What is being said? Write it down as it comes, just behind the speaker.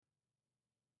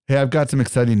Hey, I've got some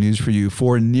exciting news for you.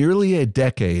 For nearly a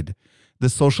decade, the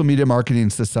Social Media Marketing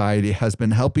Society has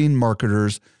been helping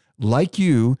marketers like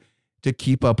you to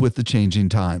keep up with the changing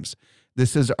times.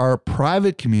 This is our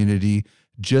private community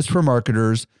just for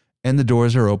marketers, and the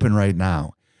doors are open right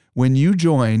now. When you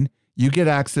join, you get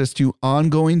access to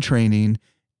ongoing training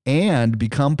and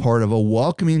become part of a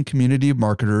welcoming community of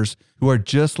marketers who are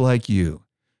just like you.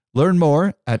 Learn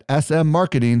more at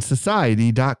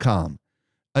smmarketingsociety.com.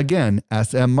 Again,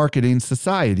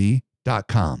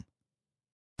 smmarketingsociety.com.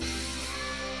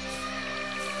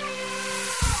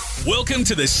 Welcome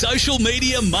to the Social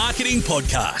Media Marketing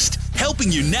Podcast,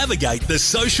 helping you navigate the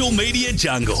social media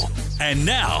jungle. And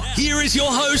now, here is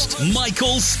your host,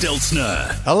 Michael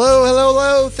Stelzner.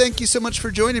 Hello. Thank you so much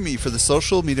for joining me for the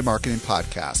Social Media Marketing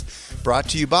Podcast, brought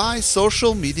to you by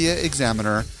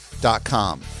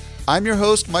socialmediaexaminer.com. I'm your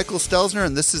host, Michael Stelzner,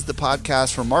 and this is the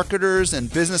podcast for marketers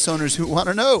and business owners who want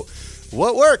to know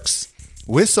what works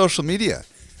with social media.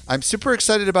 I'm super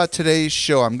excited about today's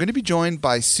show. I'm going to be joined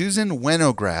by Susan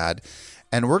Winograd,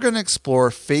 and we're going to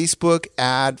explore Facebook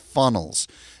ad funnels.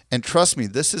 And trust me,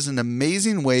 this is an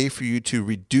amazing way for you to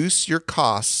reduce your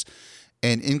costs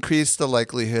and increase the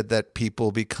likelihood that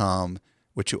people become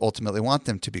what you ultimately want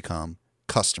them to become,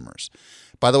 customers.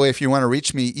 By the way, if you want to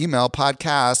reach me, email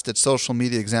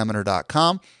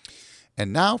podcast@socialmediaexaminer.com.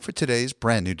 And now for today's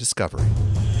brand new discovery.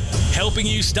 Helping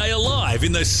you stay alive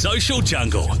in the social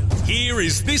jungle. Here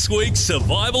is this week's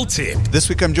survival tip. This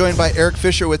week I'm joined by Eric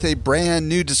Fisher with a brand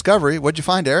new discovery. What'd you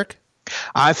find, Eric?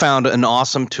 I found an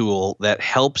awesome tool that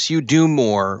helps you do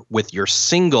more with your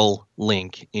single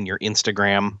link in your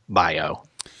Instagram bio.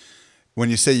 When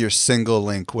you say your single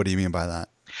link, what do you mean by that?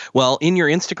 Well, in your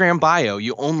Instagram bio,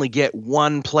 you only get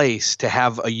one place to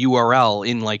have a URL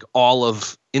in like all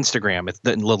of Instagram.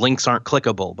 The links aren't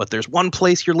clickable, but there's one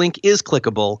place your link is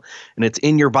clickable, and it's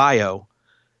in your bio.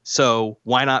 So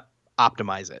why not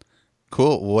optimize it?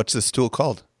 Cool. What's this tool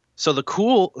called? So the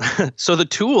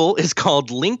tool is called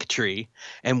Linktree,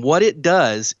 and what it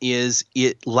does is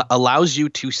it allows you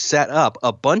to set up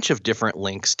a bunch of different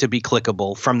links to be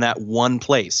clickable from that one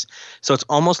place. So it's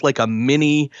almost like a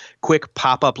mini quick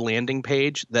pop-up landing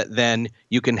page that then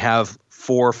you can have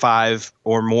 4 or 5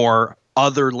 or more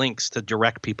other links to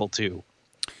direct people to.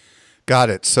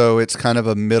 Got it. So it's kind of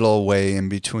a middle way in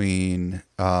between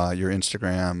your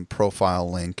Instagram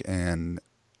profile link and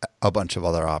a bunch of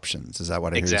other options. Is that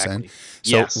what I hear you saying?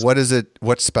 So yes. What is it?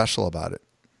 What's special about it?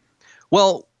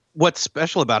 Well, what's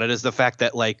special about it is the fact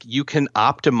that like you can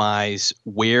optimize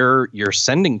where you're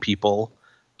sending people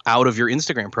out of your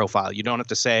Instagram profile. You don't have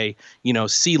to say,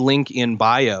 see link in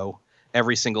bio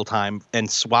every single time and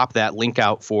swap that link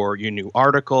out for your new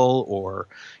article or,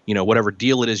 whatever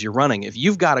deal it is you're running. If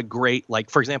you've got a great, like,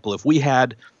 for example, if we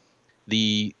had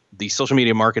the social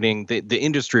media marketing, the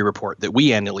industry report that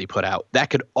we annually put out,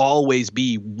 that could always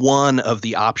be one of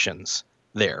the options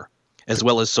there, as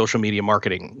well as social media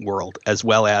marketing world, as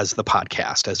well as the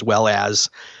podcast, as well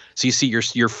as, so you see your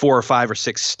 4 or 5 or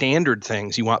 6 standard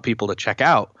things you want people to check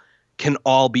out can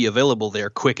all be available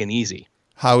there quick and easy.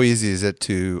 How easy is it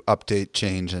to update,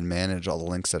 change, and manage all the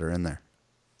links that are in there?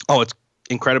 Oh, it's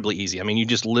incredibly easy. I mean, you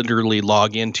just literally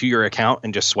log into your account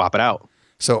and just swap it out.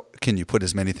 So can you put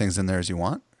as many things in there as you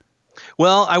want?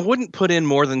 Well, I wouldn't put in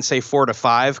more than, say, 4 to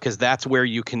 5 because that's where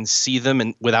you can see them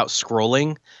and without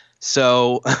scrolling.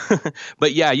 So,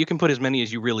 but yeah, you can put as many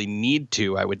as you really need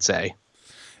to, I would say.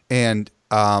 And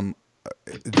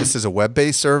this is a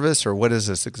web-based service, or what is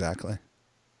this exactly?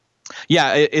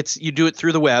 Yeah, it's you do it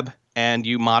through the web and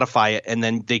you modify it, and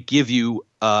then they give you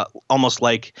almost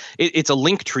like it's a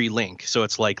Linktree link. So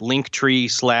it's like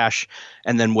Linktree /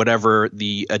 and then whatever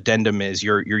the addendum is,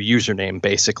 your username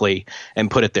basically, and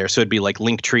put it there. So it'd be like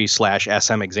Linktree /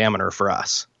 SM Examiner for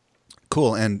us.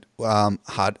 Cool. And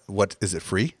what is it,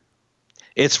 free?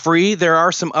 It's free. There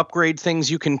are some upgrade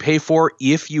things you can pay for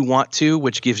if you want to,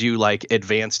 which gives you like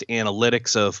advanced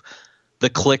analytics of the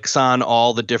clicks on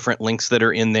all the different links that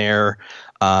are in there,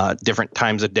 different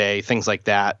times of day, things like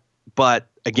that. But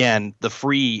again, the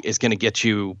free is going to get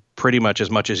you pretty much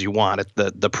as you want.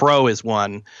 The pro is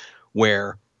one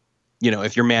where,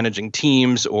 if you're managing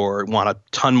teams or want a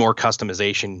ton more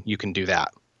customization, you can do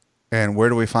that. And where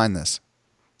do we find this?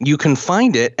 You can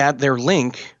find it at their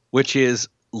link, which is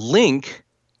linktr.ee.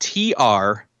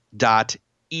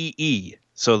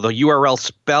 So the URL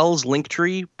spells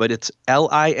Linktree, but it's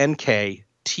linktr.ee.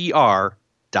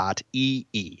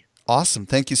 Awesome.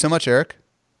 Thank you so much, Eric.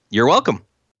 You're welcome.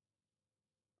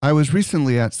 I was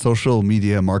recently at Social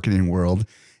Media Marketing World,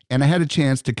 and I had a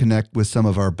chance to connect with some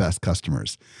of our best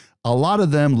customers. A lot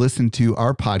of them listen to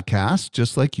our podcast,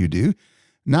 just like you do.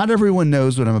 Not everyone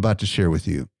knows what I'm about to share with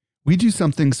you. We do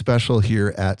something special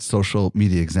here at Social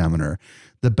Media Examiner.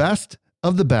 The best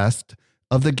of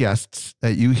the guests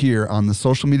that you hear on the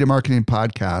Social Media Marketing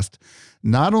Podcast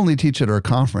not only teach at our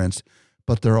conference,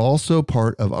 but they're also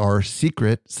part of our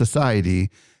secret society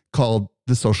called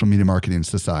the Social Media Marketing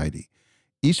Society.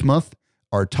 Each month,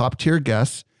 our top tier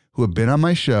guests who have been on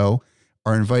my show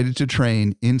are invited to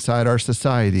train inside our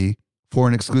society for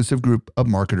an exclusive group of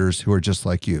marketers who are just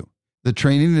like you. The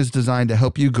training is designed to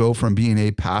help you go from being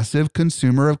a passive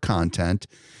consumer of content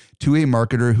to a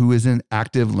marketer who is in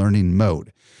active learning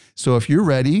mode. So if you're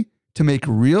ready to make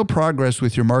real progress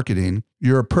with your marketing,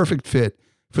 you're a perfect fit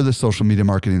for the Social Media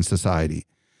Marketing Society.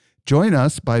 Join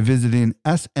us by visiting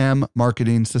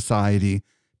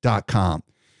smmarketingsociety.com.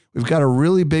 We've got a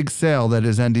really big sale that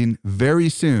is ending very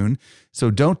soon, so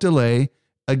don't delay.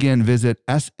 Again, visit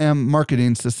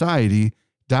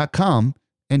smmarketingsociety.com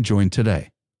and join today.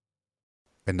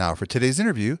 And now for today's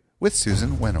interview with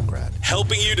Susan Winograd.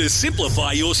 Helping you to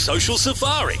simplify your social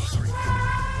safari.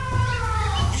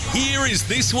 Here is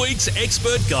this week's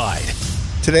expert guide.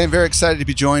 Today, I'm very excited to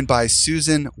be joined by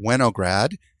Susan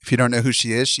Winograd. If you don't know who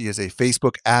she is a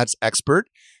Facebook ads expert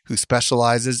who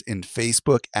specializes in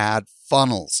Facebook ad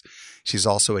funnels. She's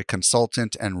also a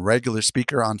consultant and regular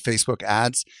speaker on Facebook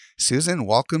ads. Susan,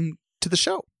 welcome to the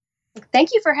show.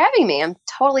 Thank you for having me. I'm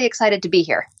totally excited to be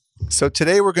here. So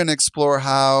today we're going to explore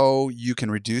how you can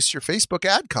reduce your Facebook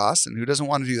ad costs, and who doesn't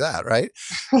want to do that, right?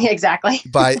 Exactly.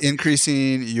 By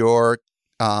increasing your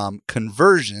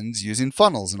conversions using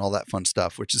funnels and all that fun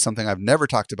stuff, which is something I've never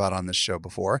talked about on this show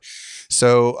before.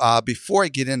 So before I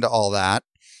get into all that,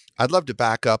 I'd love to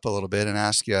back up a little bit and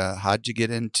ask you, how'd you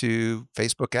get into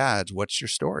Facebook ads? What's your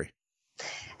story?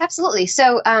 Absolutely.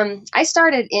 So I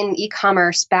started in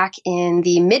e-commerce back in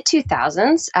the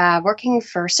mid-2000s, working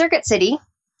for Circuit City.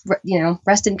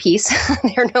 Rest in peace.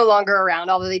 They're no longer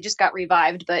around, although they just got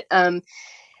revived. But I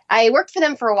worked for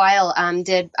them for a while,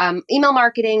 did email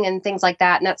marketing and things like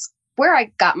that. And that's where I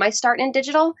got my start in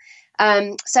digital.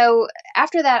 So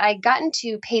after that, I got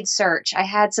into paid search. I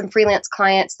had some freelance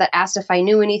clients that asked if I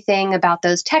knew anything about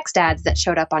those text ads that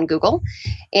showed up on Google.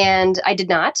 And I did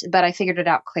not, but I figured it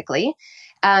out quickly.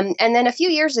 And then a few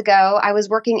years ago, I was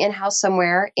working in-house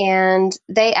somewhere, and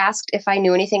they asked if I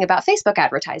knew anything about Facebook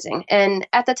advertising. And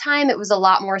at the time, it was a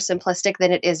lot more simplistic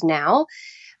than it is now.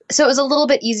 So it was a little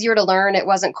bit easier to learn. It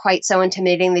wasn't quite so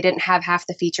intimidating. They didn't have half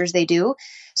the features they do.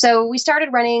 So we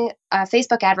started running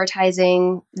Facebook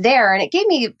advertising there, and it gave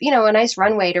me, a nice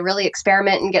runway to really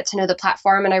experiment and get to know the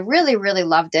platform. And I really, really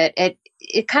loved it.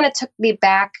 It kind of took me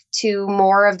back to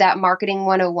more of that marketing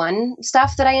 101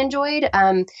 stuff that I enjoyed.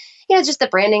 Just the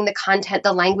branding, the content,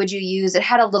 the language you use. It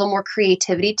had a little more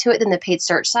creativity to it than the paid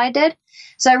search side did.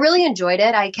 So I really enjoyed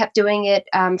it. I kept doing it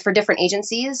for different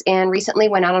agencies, and recently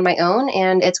went out on my own,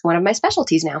 and it's one of my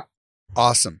specialties now.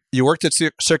 Awesome. You worked at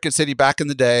Circuit City back in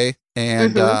the day,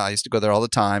 and I used to go there all the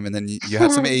time. And then you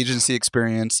had some agency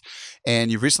experience, and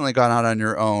you've recently gone out on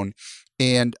your own.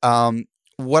 And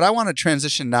what I want to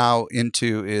transition now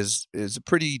into is a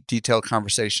pretty detailed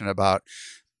conversation about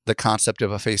the concept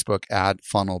of a Facebook ad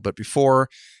funnel. But before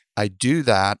I do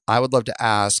that, I would love to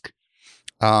ask,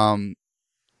 one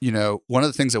of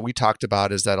the things that we talked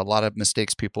about is that a lot of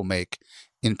mistakes people make,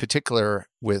 in particular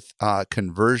with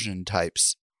conversion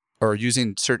types, or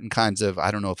using certain kinds of, I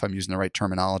don't know if I'm using the right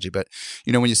terminology, but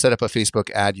when you set up a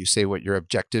Facebook ad, you say what your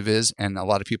objective is, and a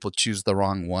lot of people choose the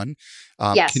wrong one.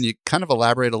 Yes. Can you kind of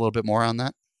elaborate a little bit more on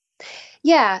that?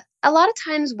 Yeah. A lot of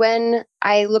times when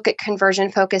I look at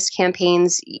conversion-focused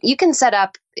campaigns, you can set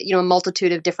up, a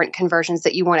multitude of different conversions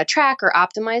that you want to track or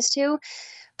optimize to.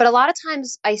 But a lot of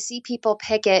times I see people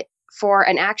pick it for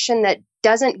an action that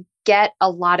doesn't get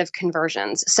a lot of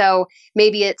conversions. So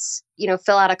maybe it's,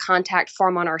 fill out a contact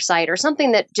form on our site, or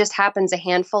something that just happens a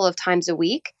handful of times a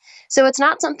week. So it's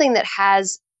not something that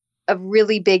has a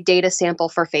really big data sample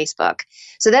for Facebook.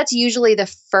 So that's usually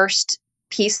the first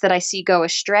piece that I see go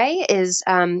astray is,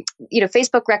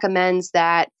 Facebook recommends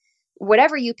that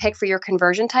whatever you pick for your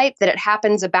conversion type, that it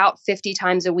happens about 50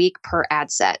 times a week per ad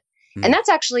set. And that's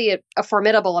actually a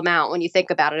formidable amount when you think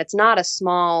about it. It's not a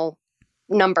small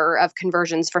number of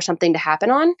conversions for something to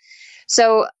happen on.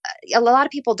 So a lot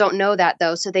of people don't know that,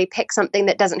 though. So they pick something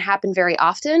that doesn't happen very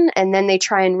often, and then they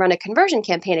try and run a conversion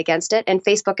campaign against it. And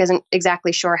Facebook isn't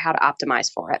exactly sure how to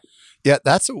optimize for it. Yeah,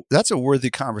 that's a worthy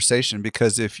conversation,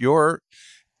 because if you're,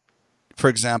 for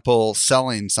example,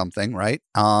 selling something, right,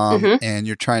 and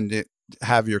you're trying to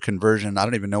have your conversion. I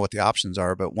don't even know what the options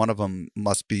are, but one of them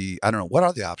must be, I don't know. What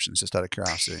are the options, just out of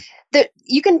curiosity?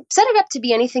 You can set it up to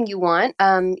be anything you want.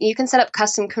 You can set up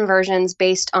custom conversions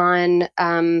based on,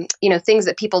 things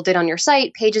that people did on your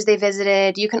site, pages they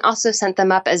visited. You can also set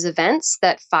them up as events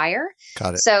that fire.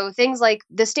 Got it. So things like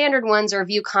the standard ones are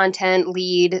view content,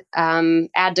 lead,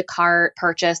 add to cart,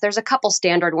 purchase. There's a couple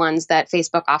standard ones that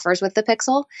Facebook offers with the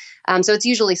Pixel. So it's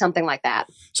usually something like that.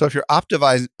 So if you're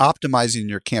optimizing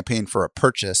your campaign for a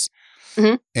purchase,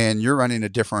 and you're running a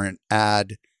different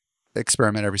ad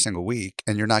experiment every single week,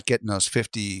 and you're not getting those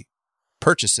 50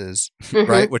 purchases,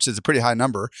 right, which is a pretty high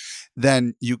number,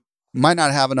 then you might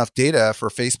not have enough data for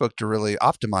Facebook to really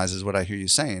optimize, is what I hear you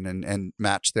saying, and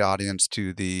match the audience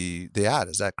to the ad.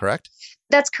 Is that correct?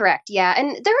 That's correct. Yeah.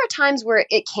 And there are times where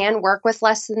it can work with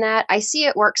less than that. I see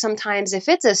it work sometimes if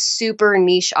it's a super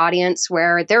niche audience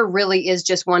where there really is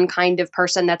just one kind of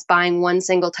person that's buying one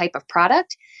single type of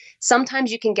product.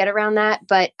 Sometimes you can get around that,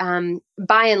 but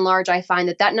by and large, I find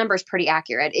that number is pretty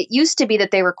accurate. It used to be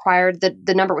that they required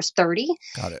the number was 30,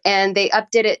 Got it. And they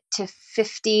updated it to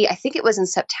 50. I think it was in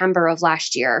September of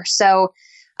last year. So,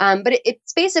 but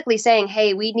it's basically saying,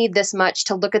 hey, we need this much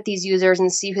to look at these users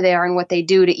and see who they are and what they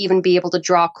do to even be able to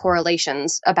draw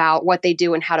correlations about what they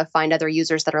do and how to find other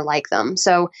users that are like them.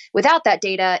 So without that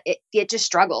data, it just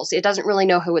struggles. It doesn't really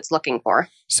know who it's looking for.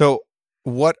 So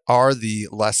what are the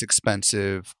less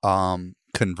expensive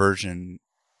conversion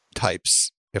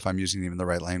types? If I'm using even the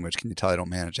right language, can you tell I don't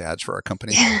manage ads for our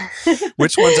company?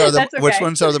 Which ones are which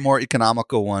ones are the more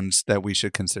economical ones that we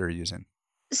should consider using?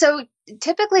 So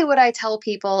typically what I tell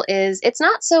people is it's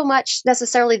not so much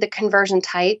necessarily the conversion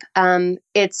type.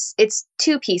 It's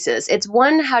two pieces. It's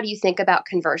one, how do you think about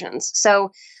conversions?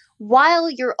 So while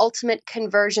your ultimate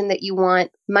conversion that you want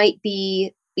might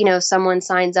be, someone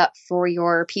signs up for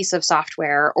your piece of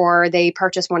software or they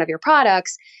purchase one of your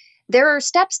products, there are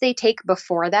steps they take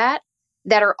before that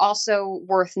are also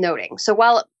worth noting. So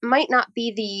while it might not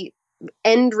be the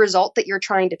end result that you're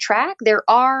trying to track, there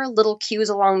are little cues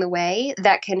along the way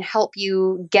that can help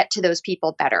you get to those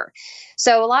people better.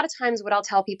 So a lot of times what I'll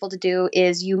tell people to do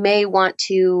is you may want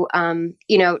to,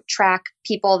 track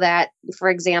people that, for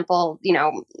example,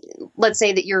 let's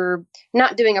say that you're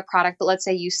not doing a product, but let's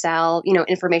say you sell,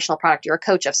 informational product, you're a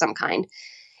coach of some kind.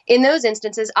 In those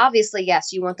instances, obviously,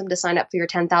 yes, you want them to sign up for your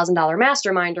 $10,000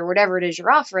 mastermind or whatever it is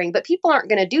you're offering, but people aren't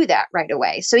going to do that right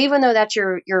away. So even though that's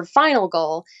your final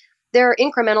goal, there are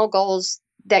incremental goals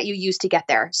that you use to get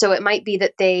there. So it might be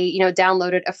that they,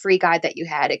 downloaded a free guide that you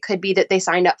had. It could be that they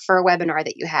signed up for a webinar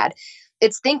that you had.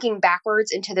 It's thinking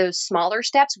backwards into those smaller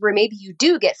steps where maybe you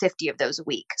do get 50 of those a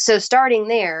week. So starting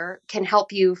there can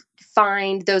help you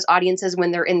find those audiences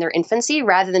when they're in their infancy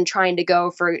rather than trying to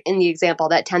go for, in the example,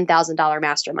 that $10,000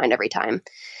 mastermind every time.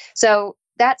 So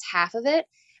that's half of it.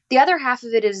 The other half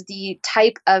of it is the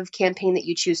type of campaign that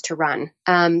you choose to run.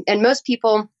 And most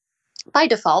people, by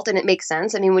default, and it makes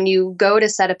sense. I mean, when you go to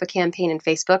set up a campaign in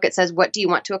Facebook, it says, what do you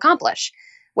want to accomplish?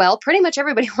 Well, pretty much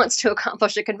everybody wants to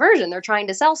accomplish a conversion. They're trying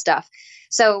to sell stuff.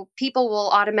 So people will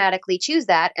automatically choose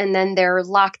that. And then they're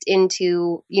locked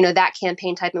into, that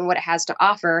campaign type and what it has to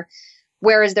offer.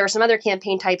 Whereas there are some other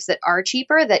campaign types that are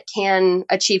cheaper that can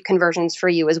achieve conversions for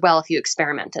you as well if you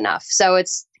experiment enough. So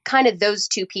it's kind of those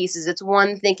two pieces. It's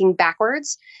one, thinking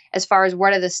backwards as far as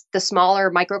what are the smaller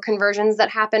micro conversions that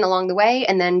happen along the way,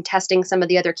 and then testing some of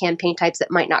the other campaign types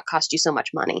that might not cost you so much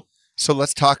money. So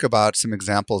let's talk about some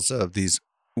examples of these,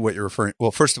 what you're referring. Well,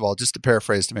 first of all, just to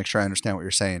paraphrase to make sure I understand what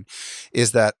you're saying,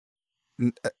 is that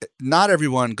not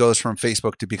everyone goes from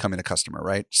Facebook to becoming a customer,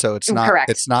 right? So it's not Correct.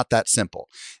 It's not that simple.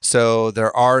 So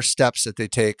there are steps that they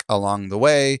take along the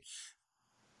way.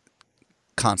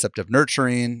 Concept of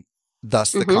nurturing,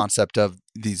 thus the concept of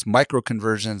these micro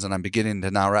conversions, and I'm beginning to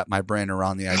now wrap my brain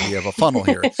around the idea of a funnel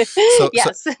here.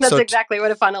 Yes, that's exactly what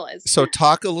a funnel is. So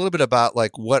talk a little bit about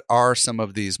what are some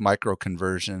of these micro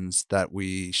conversions that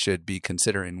we should be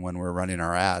considering when we're running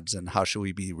our ads, and how should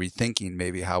we be rethinking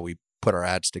maybe how we put our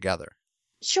ads together?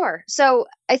 Sure. So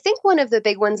I think one of the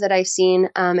big ones that I've seen,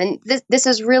 and this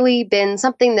has really been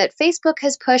something that Facebook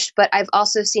has pushed, but I've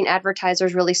also seen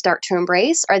advertisers really start to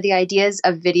embrace, are the ideas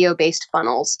of video-based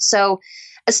funnels. So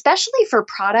especially for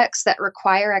products that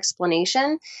require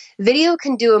explanation, video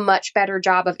can do a much better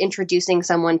job of introducing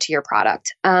someone to your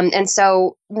product. And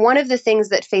so one of the things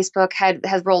that Facebook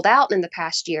has rolled out in the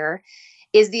past year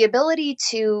is the ability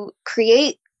to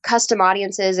create custom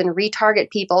audiences and retarget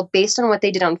people based on what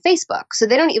they did on Facebook. So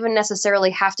they don't even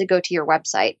necessarily have to go to your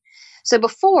website. So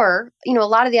before, a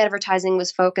lot of the advertising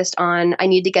was focused on, I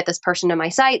need to get this person to my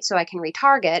site so I can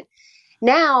retarget.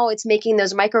 Now it's making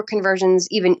those micro conversions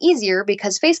even easier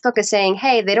because Facebook is saying,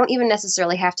 hey, they don't even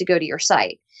necessarily have to go to your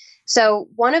site. So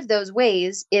one of those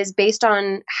ways is based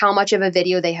on how much of a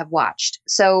video they have watched.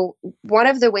 So one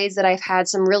of the ways that I've had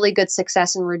some really good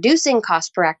success in reducing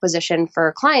cost per acquisition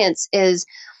for clients is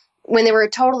when they were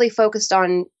totally focused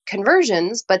on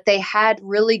conversions, but they had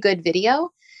really good video,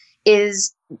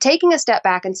 is taking a step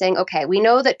back and saying, okay, we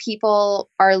know that people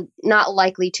are not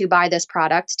likely to buy this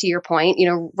product, to your point,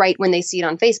 right when they see it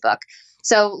on Facebook.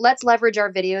 So let's leverage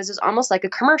our videos as almost like a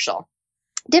commercial.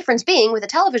 Difference being, with a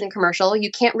television commercial,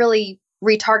 you can't really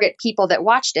retarget people that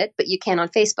watched it, but you can on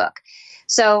Facebook.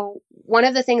 So one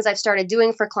of the things I've started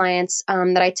doing for clients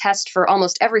that I test for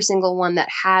almost every single one that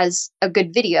has a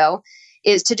good video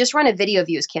is to just run a video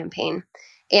views campaign.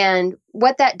 And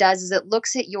what that does is it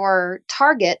looks at your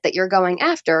target that you're going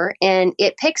after, and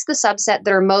it picks the subset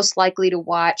that are most likely to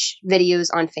watch videos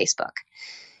on Facebook.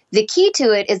 The key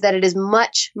to it is that it is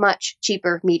much, much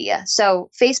cheaper media. So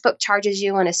Facebook charges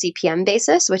you on a CPM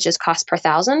basis, which is cost per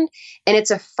thousand, and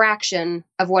it's a fraction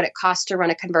of what it costs to run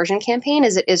a conversion campaign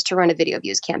as it is to run a video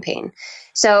views campaign.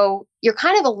 So you're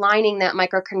kind of aligning that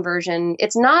micro conversion.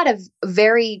 It's not a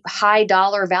very high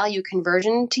dollar value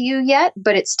conversion to you yet,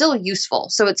 but it's still useful.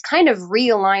 So it's kind of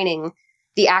realigning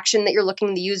the action that you're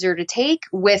looking the user to take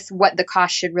with what the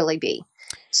cost should really be.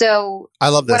 So I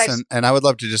love this, and I would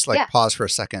love to just pause for a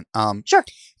second. Sure.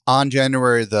 On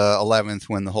January the 11th,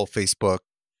 when the whole Facebook,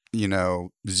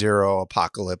 zero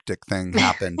apocalyptic thing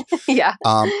happened, yeah,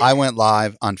 I went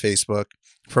live on Facebook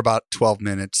for about 12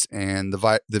 minutes, and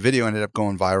the video ended up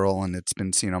going viral, and it's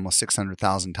been seen almost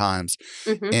 600,000 times,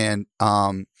 and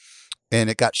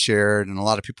it got shared, and a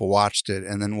lot of people watched it.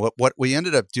 And then what we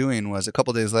ended up doing was a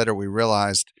couple of days later, we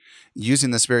realized,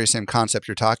 using this very same concept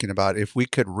you're talking about, if we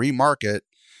could remarket,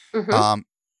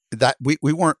 that we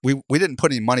didn't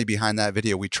put any money behind that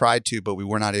video. We tried to, but we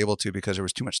were not able to because there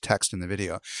was too much text in the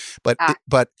video. But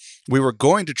we were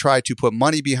going to try to put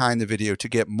money behind the video to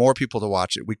get more people to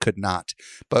watch it. We could not.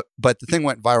 But the thing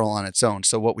went viral on its own.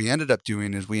 So what we ended up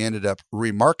doing is we ended up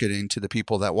remarketing to the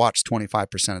people that watched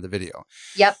 25% of the video.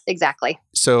 Yep, exactly.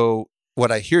 So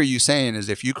what I hear you saying is,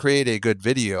 if you create a good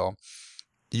video,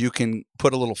 you can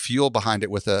put a little fuel behind it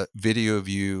with a video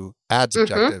view ads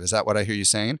objective. Is that what I hear you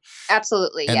saying?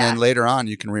 Absolutely. And then later on,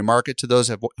 you can remarket to those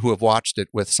who have watched it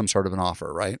with some sort of an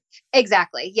offer, right?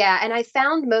 Exactly. Yeah. And I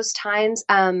found most times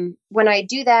when I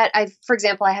do that, for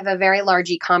example, I have a very large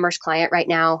e-commerce client right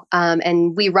now,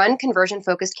 and we run conversion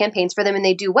focused campaigns for them, and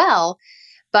they do well.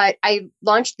 But I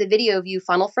launched the video view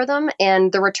funnel for them,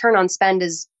 and the return on spend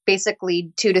is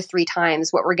basically 2 to 3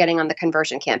 times what we're getting on the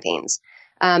conversion campaigns.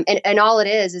 And all it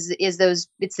is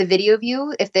it's the video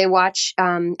view. If they watch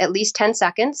at least 10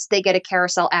 seconds, they get a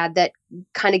carousel ad that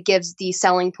kind of gives the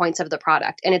selling points of the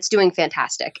product, and it's doing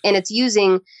fantastic. And it's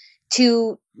using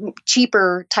 2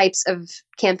 cheaper types of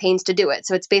campaigns to do it.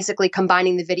 So it's basically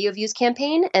combining the video views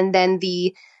campaign, and then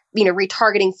the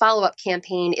retargeting follow-up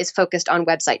campaign is focused on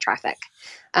website traffic.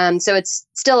 So it's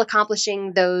still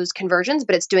accomplishing those conversions,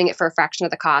 but it's doing it for a fraction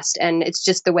of the cost, and it's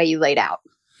just the way you laid out.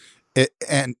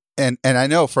 And I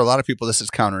know for a lot of people, this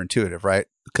is counterintuitive, right?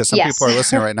 Because some people are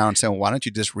listening right now and saying, well, why don't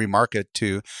you just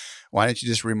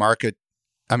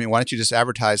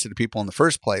advertise to the people in the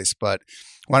first place? But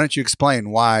why don't you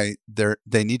explain why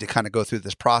they need to kind of go through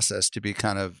this process to be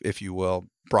kind of, if you will,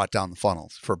 brought down the funnel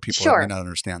for people who may not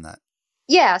understand that?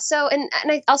 Yeah. So, and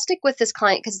I'll stick with this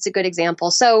client because it's a good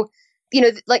example. So,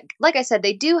 like I said,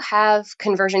 they do have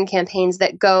conversion campaigns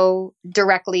that go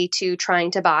directly to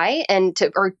trying to buy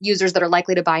or users that are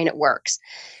likely to buy, and it works.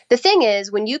 The thing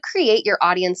is, when you create your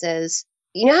audiences,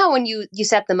 you know how when you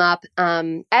set them up,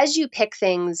 as you pick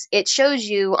things, it shows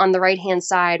you on the right-hand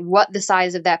side what the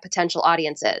size of that potential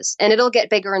audience is. And it'll get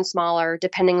bigger and smaller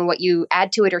depending on what you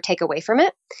add to it or take away from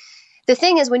it. The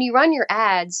thing is, when you run your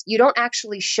ads, you don't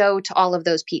actually show to all of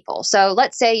those people. So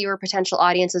let's say your potential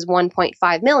audience is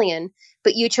 1.5 million,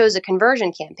 but you chose a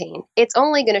conversion campaign. It's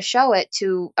only going to show it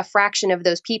to a fraction of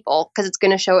those people because it's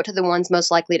going to show it to the ones most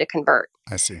likely to convert.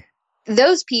 I see.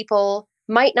 Those people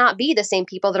might not be the same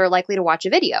people that are likely to watch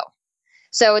a video.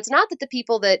 So it's not that the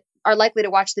people that are likely to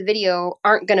watch the video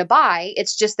aren't going to buy.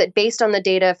 It's just that based on the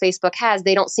data Facebook has,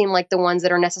 they don't seem like the ones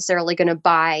that are necessarily going to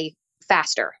buy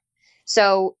faster.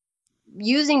 So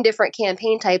using different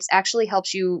campaign types actually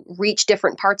helps you reach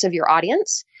different parts of your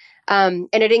audience. And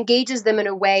it engages them in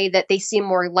a way that they seem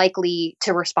more likely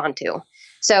to respond to.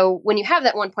 So when you have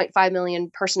that 1.5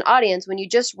 million person audience, when you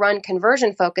just run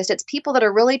conversion focused, it's people that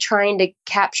are really trying to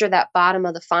capture that bottom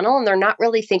of the funnel, and they're not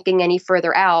really thinking any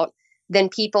further out than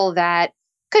people that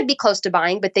could be close to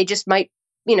buying, but they just might,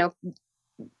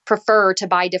 prefer to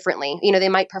buy differently. They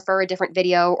might prefer a different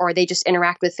video, or they just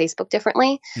interact with Facebook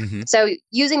differently. Mm-hmm. So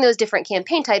using those different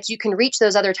campaign types, you can reach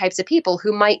those other types of people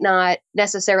who might not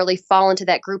necessarily fall into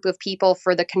that group of people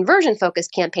for the conversion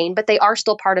focused campaign, but they are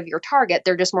still part of your target.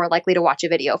 They're just more likely to watch a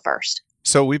video first.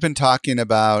 So we've been talking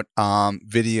about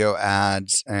video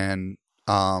ads, and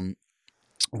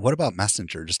what about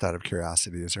Messenger? Just out of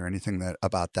curiosity, is there anything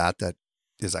about that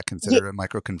is that considered a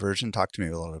micro conversion? Talk to me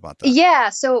a little bit about that. Yeah.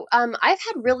 So I've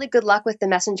had really good luck with the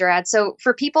Messenger ads. So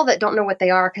for people that don't know what they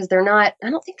are, because they're not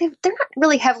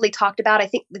really heavily talked about. I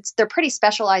think they're pretty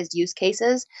specialized use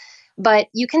cases. But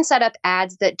you can set up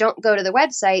ads that don't go to the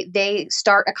website. They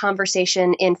start a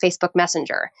conversation in Facebook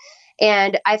Messenger.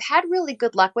 And I've had really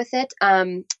good luck with it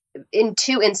in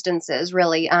two instances,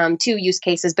 really, two use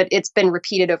cases, but it's been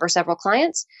repeated over several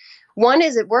clients. One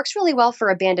is it works really well for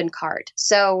abandoned cart.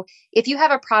 So if you have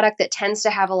a product that tends to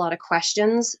have a lot of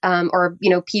questions, or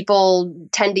people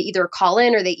tend to either call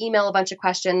in or they email a bunch of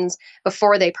questions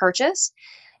before they purchase,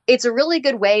 it's a really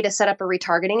good way to set up a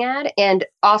retargeting ad and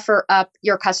offer up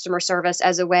your customer service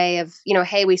as a way of,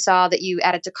 hey, we saw that you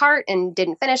added to cart and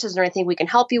didn't finish. Is there anything we can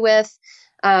help you with?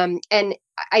 And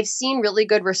I've seen really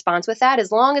good response with that,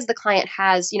 as long as the client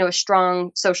has, a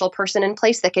strong social person in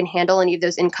place that can handle any of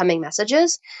those incoming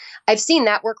messages. I've seen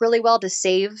that work really well to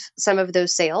save some of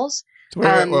those sales. So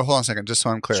wait, hold on a second, just so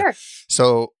I'm clear. Sure.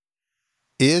 So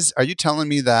are you telling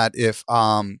me that if,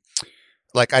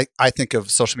 like I think of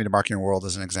social media marketing world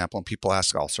as an example, and people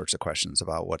ask all sorts of questions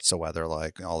about what's the weather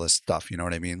like, all this stuff, you know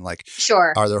what I mean? Like,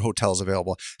 sure. Are there hotels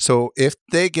available? So if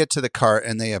they get to the cart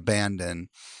and they abandon,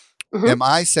 am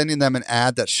I sending them an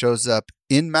ad that shows up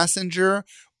in Messenger,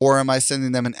 or am I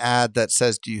sending them an ad that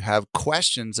says, do you have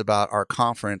questions about our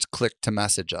conference? Click to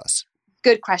message us.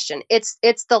 Good question. It's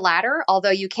the latter, although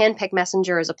you can pick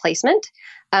Messenger as a placement.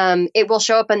 It will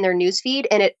show up in their newsfeed,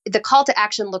 and the call to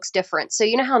action looks different. So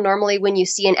you know how normally when you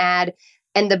see an ad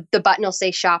and the button will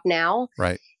say shop now,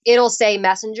 right? It'll say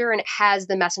Messenger and it has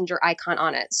the Messenger icon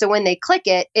on it. So when they click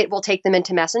it, it will take them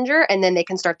into Messenger, and then they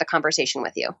can start the conversation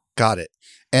with you. Got it.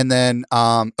 And then,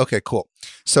 okay, cool.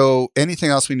 So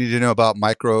anything else we need to know about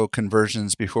micro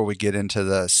conversions before we get into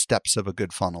the steps of a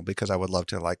good funnel? Because I would love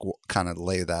to kind of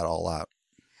lay that all out.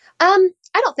 I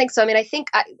don't think so. I mean, I think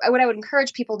what I would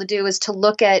encourage people to do is to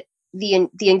look at the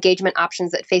engagement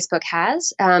options that Facebook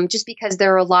has, just because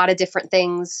there are a lot of different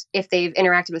things. If they've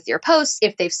interacted with your posts,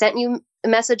 if they've sent you a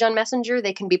message on Messenger,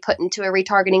 they can be put into a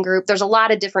retargeting group. There's a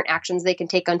lot of different actions they can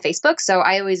take on Facebook. So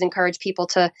I always encourage people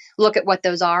to look at what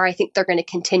those are. I think they're going to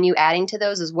continue adding to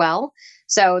those as well.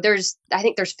 So I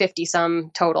think there's 50 some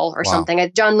total or something.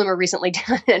 John Loomer recently did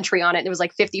an entry on it. It was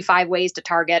like 55 ways to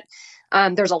target.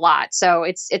 There's a lot. So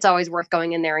it's always worth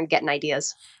going in there and getting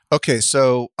ideas. Okay.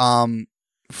 So,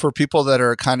 for people that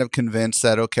are kind of convinced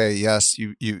that, okay, yes,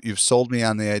 you've sold me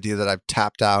on the idea that I've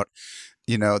tapped out,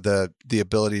 the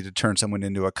ability to turn someone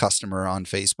into a customer on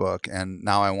Facebook, and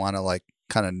now I want to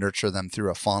kind of nurture them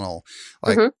through a funnel.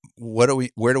 Where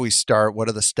do we start? What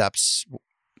are the steps?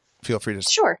 Feel free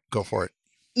to go for it.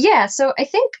 Yeah. So I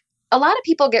think a lot of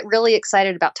people get really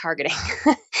excited about targeting.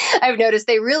 I've noticed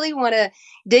they really want to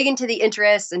dig into the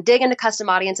interests and dig into custom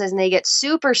audiences, and they get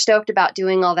super stoked about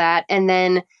doing all that. And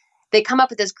then they come up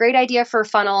with this great idea for a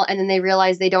funnel, and then they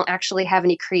realize they don't actually have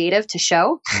any creative to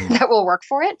show that will work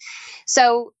for it.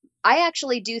 So I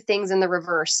actually do things in the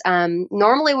reverse.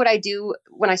 Normally what I do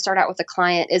when I start out with a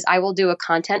client is I will do a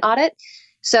content audit.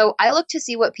 So I look to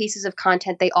see what pieces of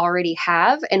content they already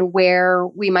have and where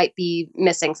we might be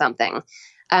missing something,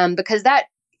 because that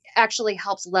actually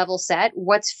helps level set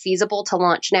what's feasible to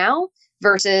launch now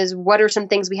versus what are some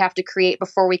things we have to create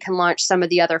before we can launch some of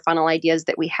the other funnel ideas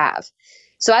that we have.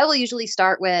 So I will usually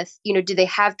start with, do they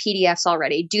have PDFs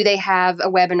already? Do they have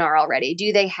a webinar already?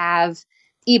 Do they have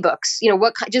ebooks?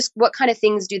 What kind of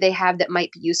things do they have that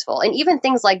might be useful? And even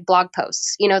things like blog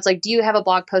posts. It's like, do you have a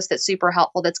blog post that's super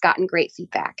helpful, that's gotten great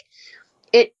feedback?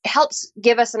 It helps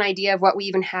give us an idea of what we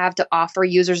even have to offer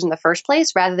users in the first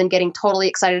place, rather than getting totally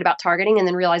excited about targeting and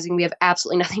then realizing we have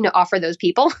absolutely nothing to offer those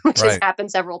people, which has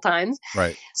happened several times.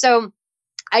 Right. So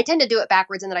I tend to do it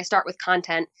backwards, and then I start with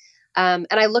content. And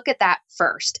I look at that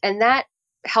first, and that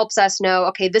helps us know,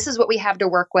 okay, this is what we have to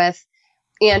work with,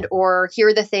 and or here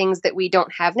are the things that we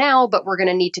don't have now, but we're going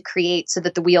to need to create so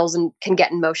that the wheels can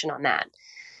get in motion on that.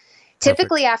 Perfect.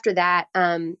 Typically after that,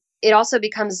 it also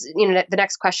becomes, the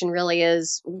next question really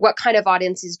is, what kind of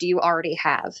audiences do you already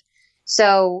have?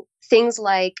 So things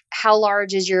like, how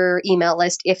large is your email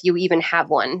list if you even have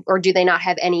one, or do they not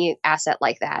have any asset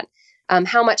like that?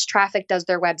 How much traffic does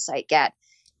their website get?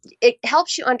 It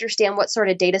helps you understand what sort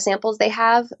of data samples they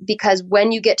have, because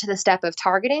when you get to the step of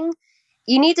targeting,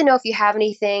 you need to know if you have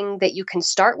anything that you can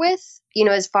start with,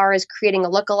 as far as creating a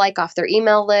lookalike off their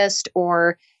email list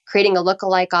or creating a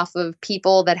lookalike off of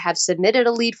people that have submitted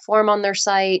a lead form on their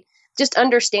site. Just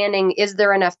understanding, is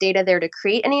there enough data there to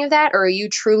create any of that? Or are you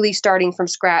truly starting from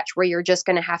scratch where you're just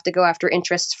going to have to go after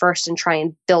interests first and try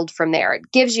and build from there?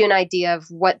 It gives you an idea of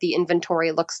what the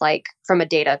inventory looks like from a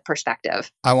data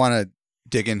perspective. I want to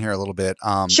dig in here a little bit.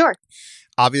 Sure.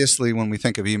 Obviously, when we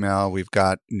think of email, we've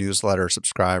got newsletter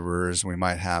subscribers. We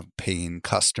might have paying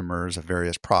customers of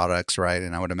various products, right?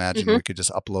 And I would imagine we could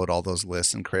just upload all those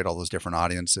lists and create all those different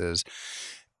audiences.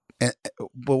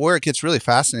 But where it gets really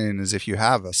fascinating is if you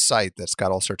have a site that's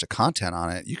got all sorts of content on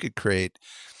it, you could create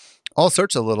all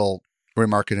sorts of little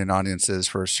remarketing audiences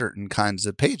for certain kinds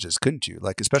of pages, couldn't you?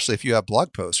 Like, especially if you have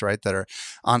blog posts, right, that are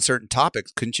on certain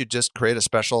topics, couldn't you just create a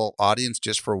special audience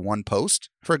just for one post,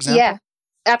 for example? Yeah,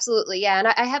 absolutely. Yeah. And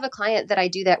I have a client that I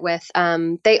do that with.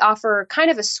 They offer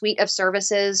kind of a suite of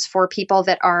services for people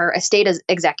that are estate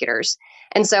executors.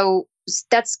 And so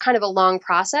that's kind of a long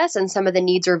process, and some of the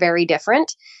needs are very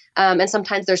different. And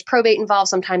sometimes there's probate involved,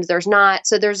 sometimes there's not.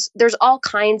 So there's all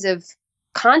kinds of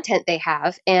content they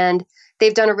have, and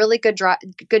they've done a really good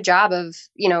job of,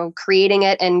 creating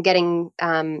it and getting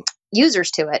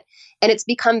users to it. And it's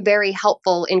become very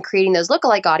helpful in creating those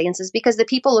lookalike audiences, because the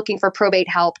people looking for probate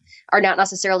help are not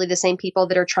necessarily the same people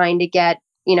that are trying to get,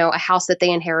 a house that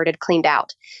they inherited cleaned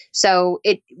out. So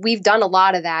we've done a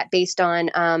lot of that based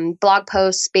on blog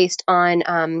posts, based on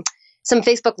some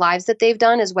Facebook Lives that they've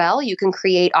done as well. You can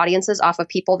create audiences off of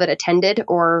people that attended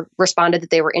or responded that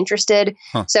they were interested.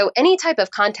 So any type of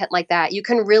content like that, you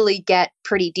can really get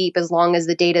pretty deep as long as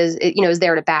the data is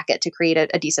there to back it to create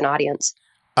a decent audience.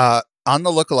 On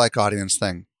the lookalike audience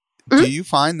thing, do you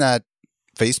find that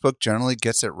Facebook generally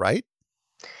gets it right?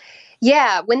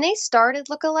 Yeah, when they started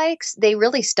lookalikes, they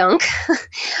really stunk.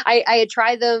 I had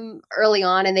tried them early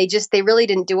on, and they really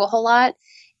didn't do a whole lot.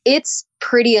 It's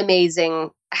pretty amazing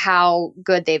how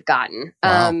good they've gotten.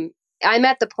 Wow. I'm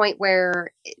at the point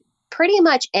where pretty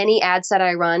much any ad set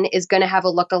I run is going to have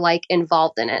a lookalike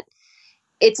involved in it.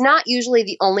 It's not usually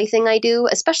the only thing I do,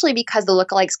 especially because the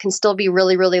lookalikes can still be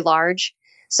really, really large.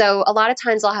 So a lot of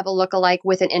times I'll have a lookalike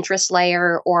with an interest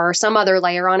layer or some other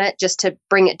layer on it just to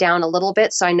bring it down a little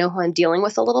bit so I know who I'm dealing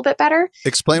with a little bit better.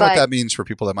 Explain what that means for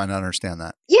people that might not understand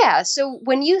that. Yeah. So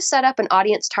when you set up an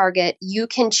audience target, you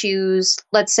can choose,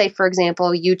 let's say, for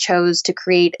example, you chose to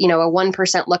create, a 1%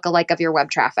 lookalike of your web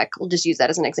traffic. We'll just use that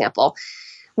as an example.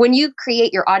 When you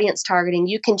create your audience targeting,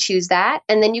 you can choose that.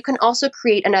 And then you can also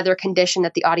create another condition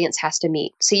that the audience has to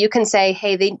meet. So you can say,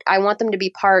 hey, I want them to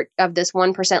be part of this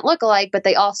 1% lookalike, but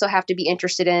they also have to be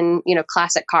interested in,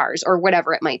 classic cars or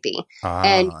whatever it might be.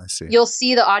 And you'll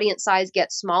see the audience size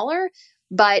get smaller,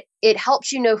 but it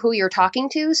helps you know who you're talking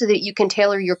to so that you can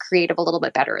tailor your creative a little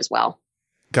bit better as well.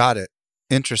 Got it.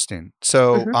 Interesting.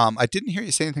 So I didn't hear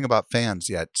you say anything about fans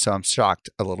yet, so I'm shocked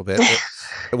a little bit.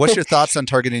 What's your thoughts on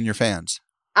targeting your fans?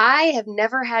 I have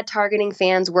never had targeting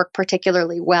fans work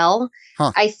particularly well.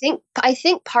 I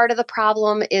think part of the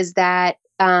problem is that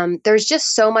there's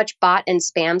just so much bot and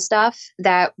spam stuff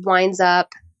that winds up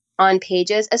on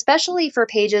pages, especially for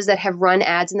pages that have run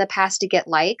ads in the past to get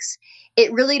likes.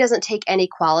 It really doesn't take any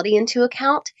quality into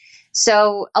account.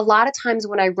 So a lot of times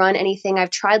when I run anything, I've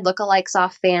tried lookalikes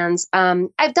off fans.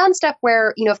 I've done stuff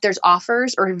where, if there's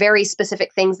offers or very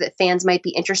specific things that fans might be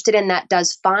interested in, that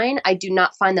does fine. I do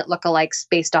not find that lookalikes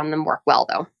based on them work well,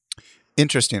 though.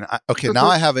 Interesting. Okay, now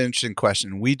I have an interesting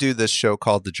question. We do this show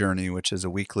called The Journey, which is a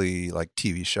weekly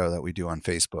TV show that we do on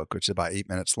Facebook, which is about 8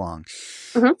 minutes long.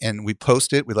 And we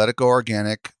post it, we let it go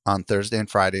organic on Thursday and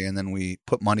Friday, and then we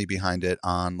put money behind it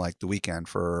on the weekend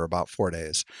for about 4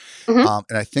 days. And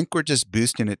I think we're just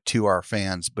boosting it to our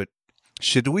fans, but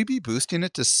should we be boosting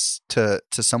it to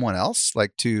someone else,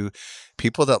 like to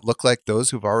people that look like those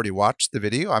who've already watched the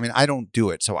video? I mean, I don't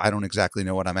do it, so I don't exactly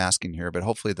know what I'm asking here, but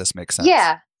hopefully this makes sense.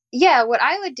 Yeah, what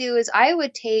I would do is I'd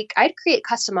create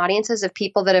custom audiences of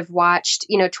people that have watched,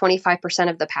 25%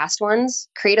 of the past ones,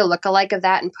 create a lookalike of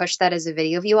that and push that as a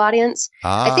video view audience.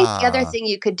 I think the other thing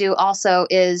you could do also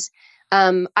is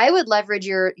I would leverage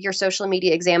your social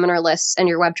media examiner lists and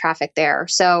your web traffic there.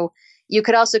 So you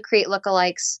could also create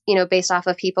lookalikes, based off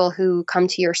of people who come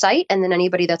to your site and then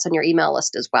anybody that's on your email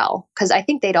list as well. Because I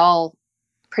think they'd all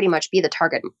pretty much be the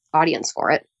target audience for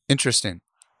it. Interesting.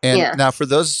 And now for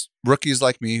those rookies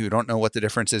like me who don't know what the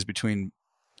difference is between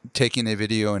taking a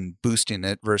video and boosting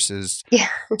it versus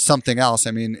something else,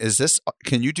 I mean,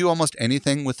 can you do almost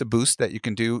anything with the boost that you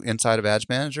can do inside of Ads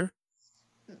Manager?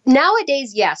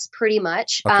 Nowadays, yes, pretty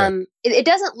much. Okay. It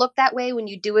doesn't look that way when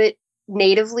you do it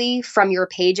natively from your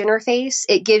page interface,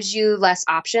 it gives you less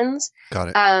options. Got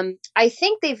it. I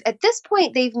think at this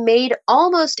point, they've made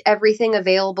almost everything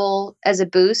available as a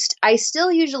boost. I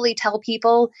still usually tell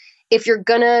people, if you're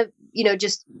gonna,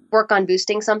 just work on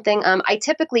boosting something, I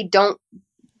typically don't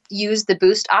use the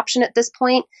boost option at this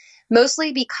point,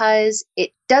 mostly because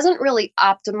it doesn't really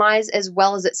optimize as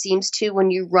well as it seems to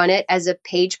when you run it as a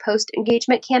page post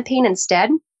engagement campaign instead.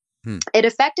 It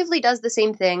effectively does the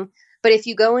same thing, but if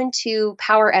you go into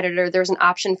Power Editor, there's an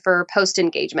option for post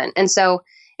engagement. And so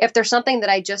if there's something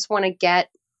that I just want to get,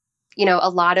 a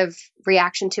lot of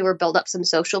reaction to or build up some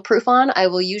social proof on, I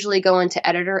will usually go into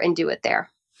Editor and do it there.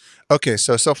 Okay,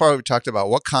 so far we've talked about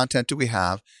what content do we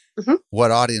have, what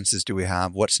audiences do we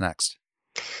have, what's next?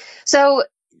 So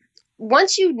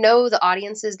once you know the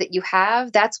audiences that you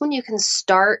have, that's when you can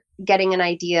start getting an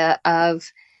idea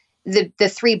of the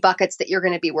three buckets that you're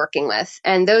going to be working with.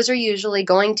 And those are usually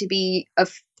going to be a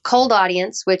cold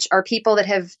audience, which are people that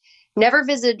have never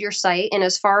visited your site and,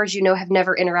 as far as you know, have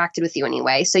never interacted with you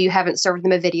anyway. So you haven't served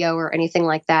them a video or anything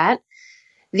like that.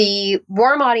 The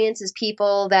warm audience is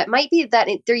people that might be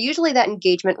they're usually that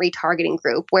engagement retargeting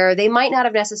group where they might not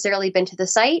have necessarily been to the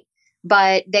site,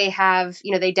 but they have,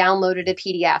 they downloaded a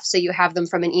PDF. So you have them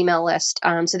from an email list.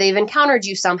 So they've encountered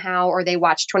you somehow, or they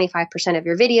watched 25% of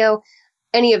your video,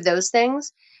 any of those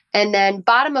things. And then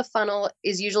bottom of funnel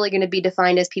is usually going to be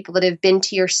defined as people that have been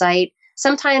to your site.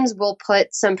 Sometimes we'll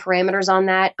put some parameters on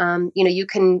that. You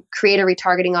can create a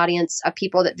retargeting audience of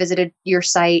people that visited your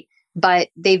site, but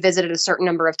they visited a certain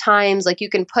number of times. Like, you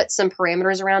can put some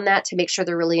parameters around that to make sure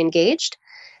they're really engaged.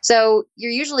 So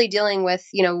you're usually dealing with,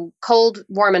 cold,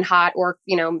 warm, and hot, or,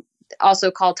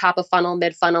 also called top of funnel,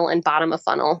 mid funnel, and bottom of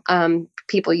funnel.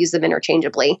 People use them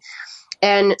interchangeably.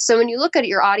 And so when you look at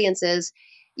your audiences,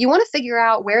 you want to figure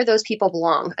out where those people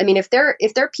belong. I mean, if they're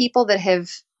people that have,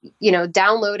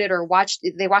 downloaded or watched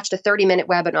a 30-minute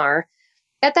webinar,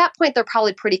 at that point, they're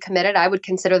probably pretty committed. I would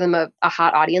consider them a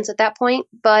hot audience at that point.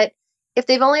 But if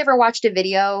they've only ever watched a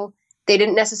video, they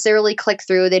didn't necessarily click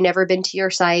through, they've never been to your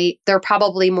site, they're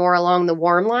probably more along the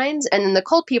warm lines. And then the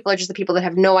cold people are just the people that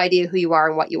have no idea who you are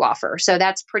and what you offer. So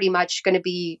that's pretty much going to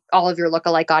be all of your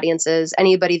lookalike audiences,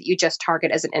 anybody that you just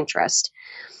target as an interest.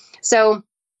 So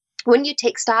when you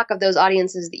take stock of those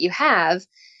audiences that you have,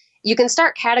 you can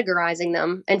start categorizing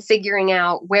them and figuring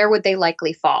out where would they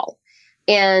likely fall.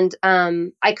 And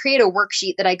I create a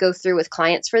worksheet that I go through with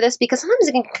clients for this, because sometimes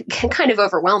it can get kind of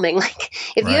overwhelming. Like,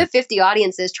 if you have 50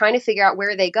 audiences, trying to figure out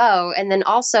where they go, and then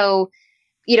also,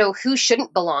 who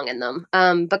shouldn't belong in them.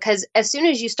 Because as soon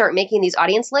as you start making these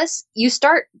audience lists, you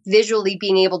start visually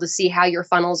being able to see how your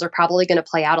funnels are probably going to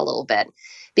play out a little bit.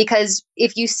 Because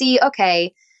if you see,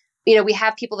 okay, we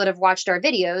have people that have watched our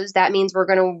videos, that means we're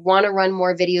going to want to run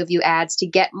more video view ads to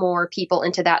get more people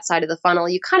into that side of the funnel.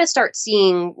 You kind of start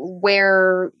seeing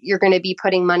where you're going to be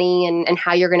putting money and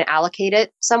how you're going to allocate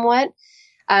it somewhat.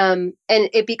 And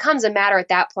it becomes a matter at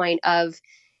that point of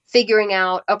figuring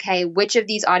out, okay, which of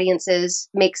these audiences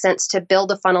make sense to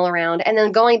build a funnel around, and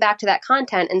then going back to that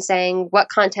content and saying, what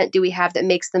content do we have that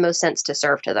makes the most sense to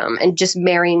serve to them, and just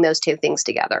marrying those two things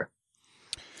together.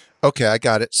 Okay, I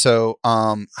got it. So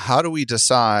how do we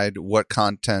decide what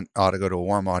content ought to go to a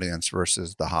warm audience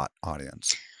versus the hot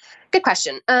audience? Good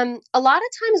question. A lot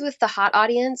of times with the hot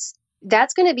audience,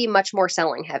 that's going to be much more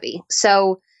selling heavy.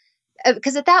 So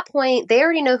because at that point, they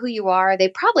already know who you are. They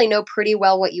probably know pretty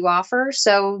well what you offer.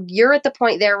 So you're at the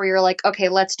point there where you're like, okay,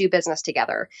 let's do business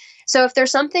together. So if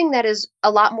there's something that is a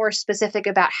lot more specific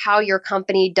about how your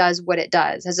company does what it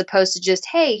does, as opposed to just,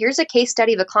 hey, here's a case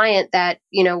study of a client that,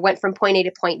 went from point A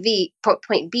to point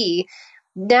B.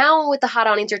 Now with the hot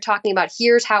audience, you're talking about,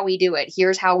 here's how we do it.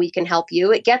 Here's how we can help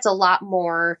you. It gets a lot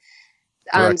more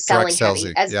selling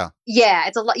heavy.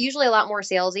 It's usually a lot more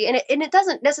salesy, and it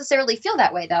doesn't necessarily feel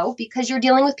that way though, because you're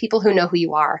dealing with people who know who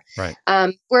you are. Right.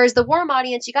 Whereas the warm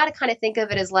audience, you got to kind of think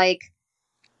of it as like,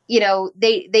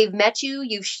 they've met you,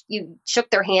 you shook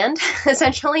their hand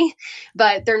essentially,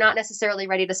 but they're not necessarily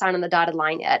ready to sign on the dotted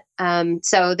line yet.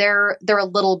 So they're a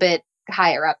little bit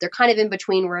higher up. They're kind of in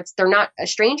between, where they're not a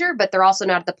stranger, but they're also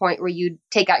not at the point where you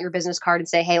take out your business card and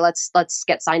say, hey, let's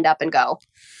get signed up and go.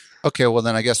 Okay, well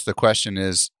then I guess the question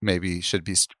is, maybe should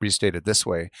be restated this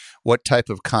way. What type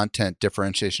of content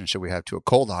differentiation should we have to a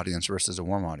cold audience versus a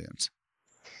warm audience?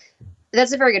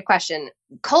 That's a very good question.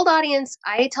 Cold audience,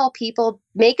 I tell people,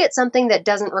 make it something that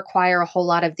doesn't require a whole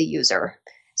lot of the user.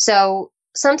 So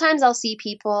sometimes I'll see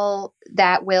people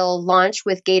that will launch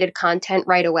with gated content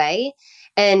right away.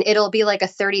 and it'll be like a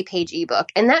 30-page ebook.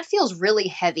 And that feels really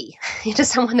heavy to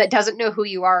someone that doesn't know who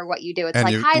you are or what you do. It's And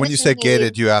like, hi, when this you is say me.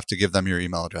 gated, you have to give them your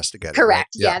email address to get it.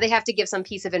 Correct. Right? Yeah, they have to give some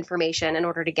piece of information in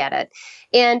order to get it.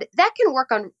 And that can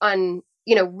work on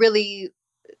really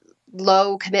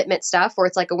low commitment stuff where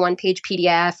it's like a 1-page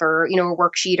PDF or, a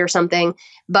worksheet or something.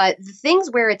 But the things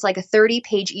where it's like a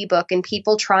 30-page ebook and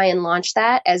people try and launch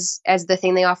that as the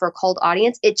thing they offer a cold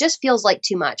audience, it just feels like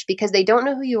too much because they don't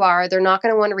know who you are. They're not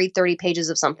going to want to read 30 pages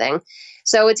of something.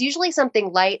 So it's usually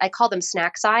something light. I call them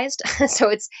snack sized. So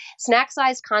it's snack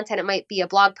sized content. It might be a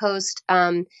blog post.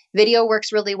 Video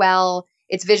works really well.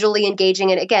 It's visually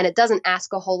engaging. And again, it doesn't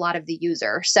ask a whole lot of the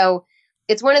user. So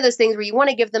it's one of those things where you want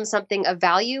to give them something of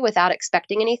value without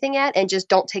expecting anything yet, and just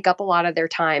don't take up a lot of their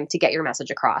time to get your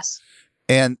message across.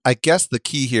 And I guess the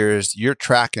key here is you're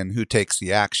tracking who takes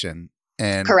the action,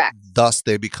 and Correct. Thus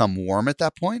they become warm at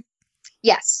that point.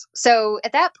 Yes. So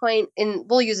at that point, and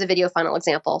we'll use a video funnel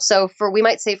example. So we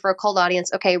might say for a cold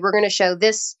audience, okay, we're going to show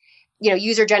this,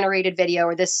 user generated video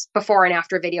or this before and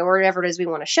after video or whatever it is we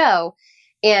want to show.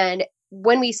 And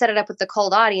when we set it up with the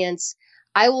cold audience,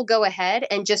 I will go ahead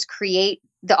and just create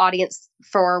the audience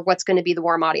for what's going to be the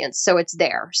warm audience. So it's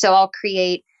there. So I'll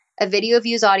create a video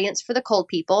views audience for the cold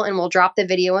people and we'll drop the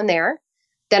video in there.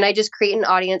 Then I just create an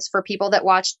audience for people that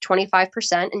watched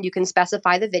 25% and you can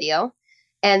specify the video.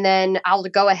 And then I'll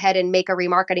go ahead and make a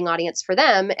remarketing audience for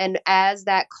them. And as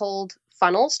that cold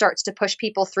funnel starts to push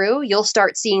people through, you'll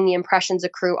start seeing the impressions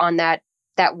accrue on that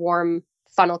warm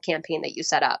funnel campaign that you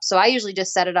set up. So I usually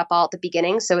just set it up all at the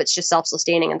beginning so it's just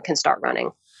self-sustaining and can start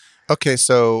running. Okay,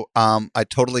 so I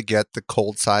totally get the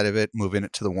cold side of it, moving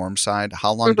it to the warm side.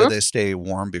 How long do they stay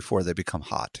warm before they become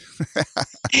hot?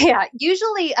 Yeah,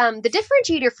 usually the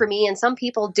differentiator for me, and some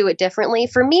people do it differently.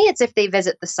 For me, it's if they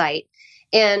visit the site.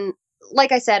 And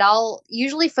like I said, I'll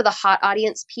usually for the hot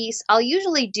audience piece, I'll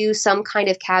usually do some kind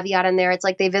of caveat in there. It's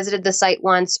like they visited the site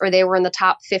once or they were in the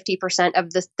top 50%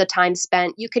 of the time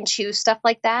spent. You can choose stuff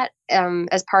like that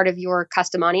as part of your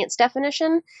custom audience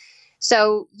definition.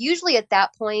 So usually at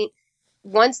that point,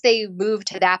 once they move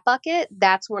to that bucket,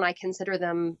 that's when I consider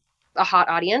them a hot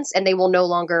audience and they will no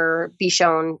longer be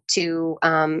shown to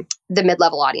the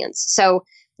mid-level audience. So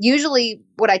usually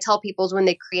what I tell people is when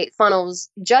they create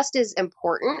funnels, just as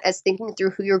important as thinking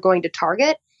through who you're going to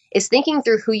target is thinking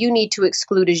through who you need to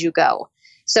exclude as you go.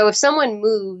 So if someone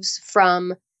moves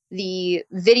from the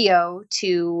video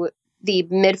to the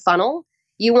mid-funnel,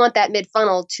 you want that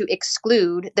mid-funnel to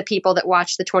exclude the people that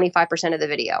watch the 25% of the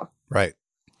video. Right.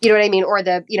 You know what I mean? Or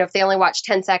if they only watch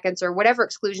 10 seconds or whatever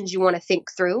exclusions you want to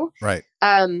think through. Right.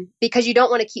 Because you don't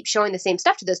want to keep showing the same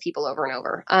stuff to those people over and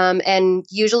over. And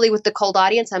usually with the cold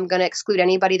audience, I'm going to exclude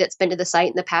anybody that's been to the site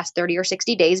in the past 30 or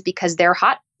 60 days because they're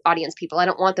hot audience people. I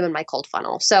don't want them in my cold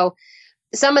funnel. So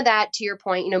some of that, to your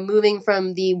point, moving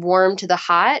from the warm to the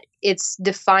hot, it's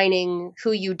defining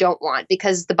who you don't want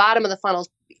because the bottom of the funnel is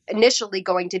initially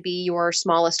going to be your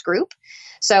smallest group.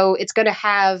 So it's going to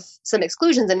have some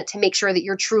exclusions in it to make sure that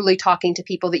you're truly talking to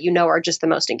people that you know are just the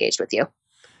most engaged with you.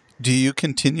 Do you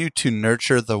continue to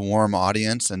nurture the warm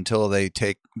audience until they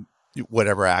take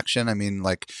whatever action? I mean,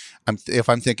 if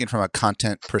I'm thinking from a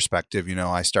content perspective,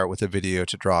 I start with a video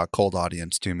to draw a cold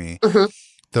audience to me. Mm-hmm.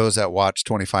 Those that watch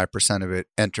 25% of it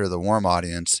enter the warm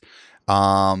audience.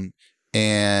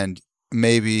 And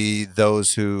maybe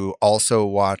those who also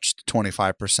watched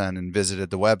 25% and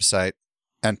visited the website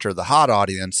enter the hot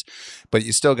audience, but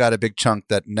you still got a big chunk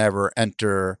that never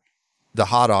enter the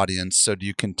hot audience. So do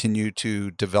you continue to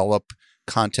develop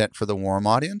content for the warm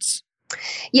audience?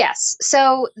 Yes.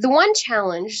 So the one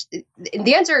challenge,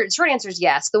 short answer is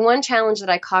yes. The one challenge that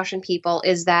I caution people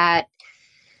is that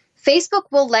Facebook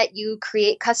will let you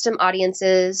create custom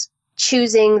audiences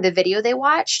choosing the video they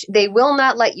watched. They will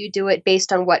not let you do it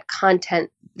based on what content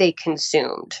they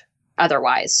consumed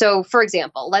otherwise. So for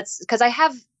example, because I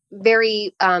have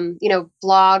very,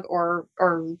 blog or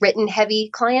written heavy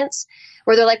clients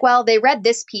where they're like, well, they read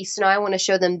this piece. So now I want to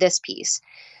show them this piece.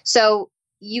 So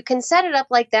you can set it up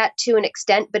like that to an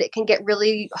extent, but it can get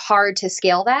really hard to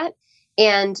scale that.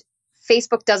 And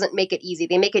Facebook doesn't make it easy.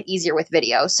 They make it easier with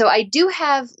video. So I do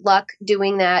have luck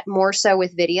doing that more so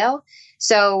with video.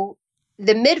 So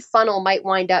the mid funnel might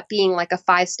wind up being like a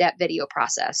 5-step video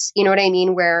process. You know what I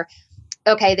mean? Where,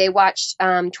 okay, they watched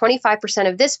 25%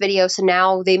 of this video. So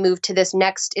now they move to this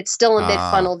next, it's still a mid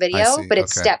funnel video, but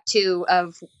it's step 2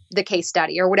 of the case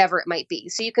study or whatever it might be.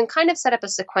 So you can kind of set up a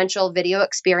sequential video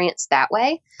experience that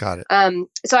way. Got it.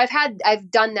 So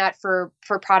I've done that for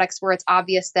products where it's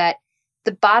obvious that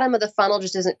the bottom of the funnel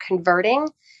just isn't converting,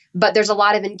 but there's a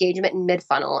lot of engagement in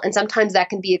mid-funnel. And sometimes that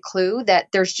can be a clue that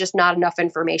there's just not enough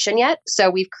information yet. So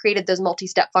we've created those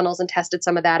multi-step funnels and tested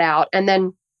some of that out. And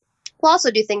then we'll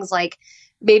also do things like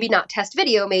maybe not test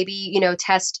video, maybe,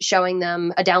 test showing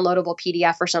them a downloadable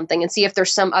PDF or something and see if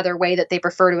there's some other way that they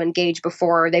prefer to engage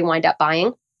before they wind up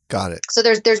buying. Got it. So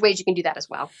there's ways you can do that as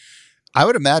well. I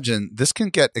would imagine this can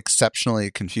get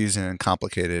exceptionally confusing and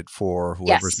complicated for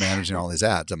whoever's managing all these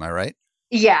ads. Am I right?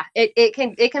 Yeah, it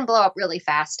can blow up really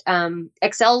fast.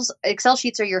 Excel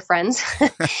sheets are your friends.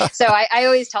 So I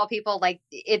always tell people, like,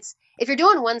 if you're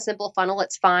doing one simple funnel,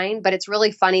 it's fine, but it's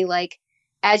really funny. Like,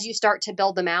 as you start to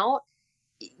build them out,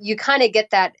 you kind of get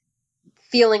that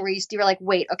feeling where you're like,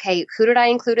 wait, okay, who did I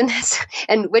include in this?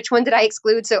 And which one did I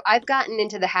exclude? So I've gotten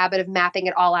into the habit of mapping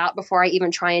it all out before I even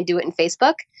try and do it in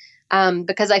Facebook.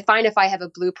 Because I find if I have a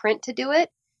blueprint to do it,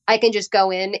 I can just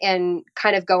go in and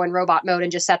kind of go in robot mode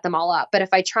and just set them all up. But if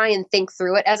I try and think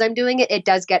through it as I'm doing it, it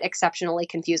does get exceptionally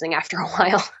confusing after a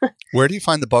while. Where do you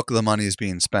find the bulk of the money is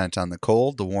being spent, on the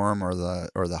cold, the warm, or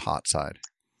the hot side?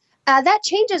 That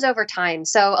changes over time.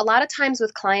 So a lot of times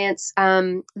with clients,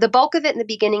 the bulk of it in the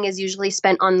beginning is usually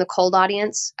spent on the cold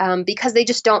audience because they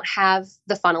just don't have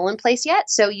the funnel in place yet.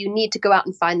 So you need to go out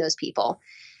and find those people.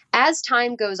 As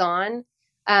time goes on,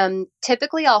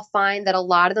 typically I'll find that a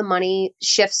lot of the money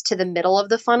shifts to the middle of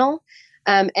the funnel.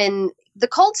 And the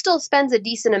cold still spends a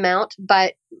decent amount,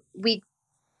 but we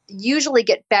usually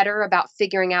get better about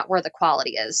figuring out where the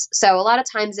quality is. So a lot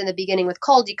of times in the beginning with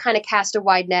cold, you kind of cast a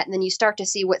wide net and then you start to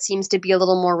see what seems to be a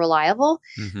little more reliable.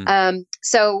 Mm-hmm.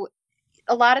 So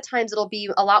a lot of times it'll be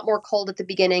a lot more cold at the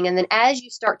beginning. And then as you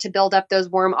start to build up those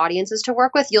warm audiences to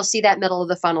work with, you'll see that middle of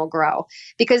the funnel grow,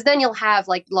 because then you'll have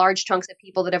like large chunks of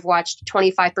people that have watched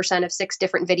 25% of 6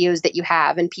 different videos that you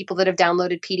have, and people that have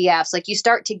downloaded PDFs. Like, you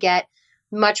start to get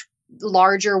much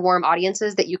larger warm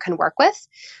audiences that you can work with.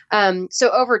 So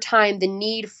over time, the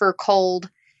need for cold,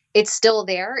 it's still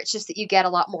there. It's just that you get a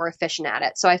lot more efficient at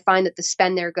it. So I find that the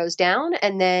spend there goes down,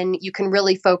 and then you can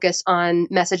really focus on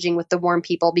messaging with the warm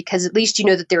people, because at least you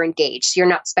know that they're engaged. So you're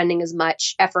not spending as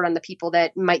much effort on the people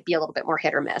that might be a little bit more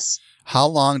hit or miss. How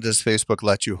long does Facebook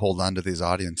let you hold on to these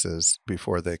audiences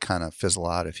before they kind of fizzle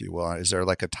out, if you will? Is there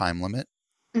like a time limit?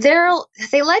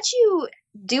 They let you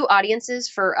do audiences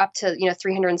for up to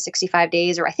 365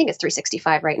 days, or I think it's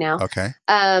 365 right now. Okay.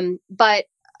 But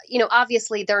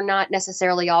obviously they're not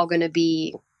necessarily all going to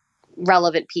be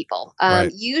relevant people. Right.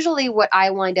 Usually what I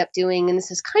wind up doing, and this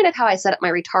is kind of how I set up my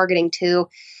retargeting too,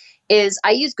 is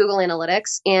I use Google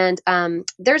Analytics, and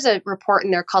there's a report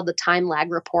in there called the time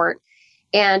lag report.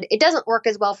 And it doesn't work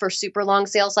as well for super long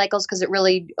sales cycles because it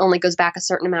really only goes back a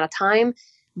certain amount of time.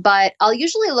 But I'll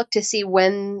usually look to see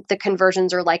when the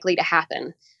conversions are likely to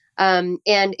happen. And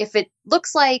if it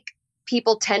looks like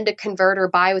people tend to convert or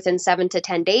buy within 7 to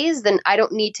 10 days, then I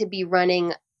don't need to be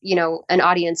running, an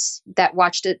audience that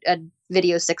watched a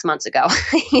video 6 months ago.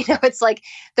 It's like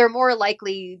they're more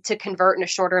likely to convert in a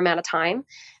shorter amount of time.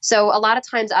 So a lot of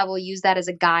times I will use that as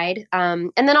a guide.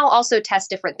 And then I'll also test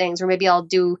different things, or maybe I'll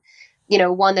do,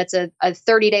 one that's a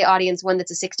 30-day audience, one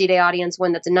that's a 60-day audience,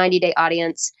 one that's a 90-day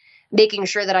audience, making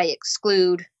sure that I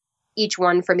exclude each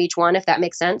one from each one, if that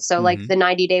makes sense. So like the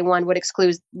 90-day one would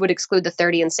exclude the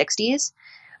 30 and 60s.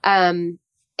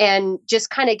 And just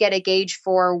kind of get a gauge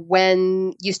for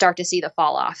when you start to see the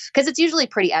fall off, because it's usually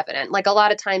pretty evident. Like, a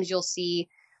lot of times you'll see,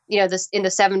 this in the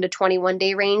 7 to 21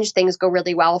 day range, things go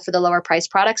really well for the lower price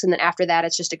products. And then after that,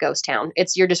 it's just a ghost town.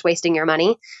 You're just wasting your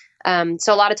money.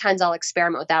 So a lot of times I'll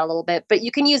experiment with that a little bit, but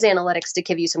you can use analytics to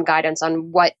give you some guidance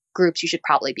on what groups you should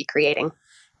probably be creating.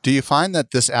 Do you find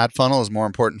that this ad funnel is more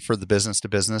important for the business to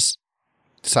business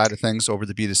side of things over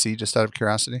the B2C, just out of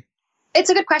curiosity? It's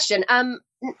a good question.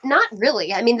 Not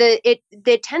really. I mean,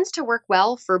 it tends to work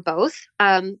well for both.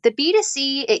 The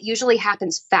B2C, it usually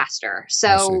happens faster.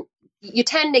 So you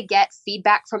tend to get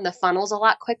feedback from the funnels a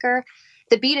lot quicker.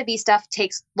 The B2B stuff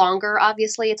takes longer,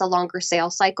 obviously. It's a longer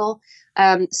sales cycle.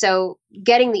 So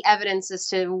getting the evidence as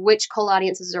to which cold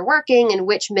audiences are working and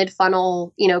which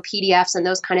mid-funnel, PDFs and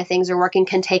those kind of things are working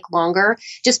can take longer,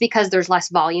 just because there's less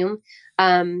volume.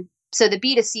 So the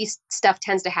B2C stuff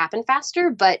tends to happen faster,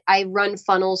 but I run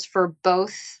funnels for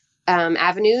both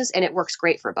avenues, and it works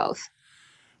great for both.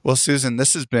 Well, Susan,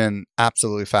 this has been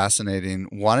absolutely fascinating.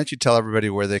 Why don't you tell everybody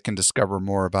where they can discover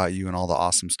more about you and all the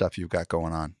awesome stuff you've got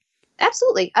going on?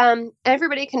 Absolutely.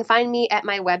 Everybody can find me at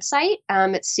my website.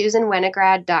 It's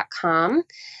SusanWenograd.com.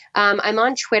 I'm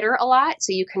on Twitter a lot,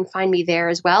 so you can find me there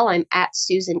as well. I'm at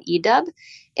Susan Edub.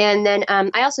 And then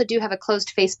I also do have a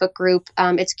closed Facebook group.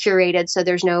 It's curated, so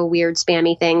there's no weird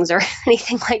spammy things or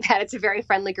anything like that. It's a very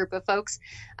friendly group of folks.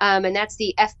 And that's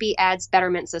the FB Ads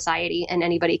Betterment Society. And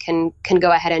anybody can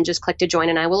go ahead and just click to join,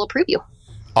 and I will approve you.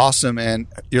 Awesome. And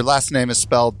your last name is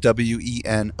spelled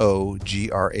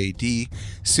Wenograd.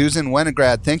 Susan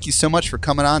Wenograd, thank you so much for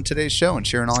coming on today's show and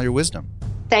sharing all your wisdom.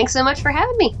 Thanks so much for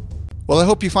having me. Well, I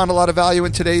hope you found a lot of value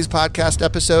in today's podcast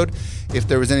episode. If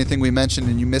there was anything we mentioned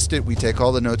and you missed it, we take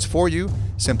all the notes for you.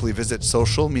 Simply visit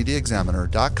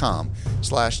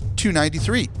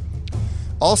socialmediaexaminer.com/293.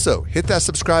 Also, hit that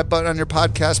subscribe button on your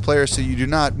podcast player so you do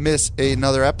not miss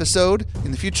another episode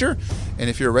in the future. And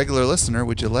if you're a regular listener,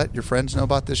 would you let your friends know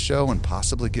about this show and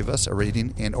possibly give us a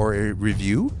rating and or a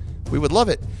review? We would love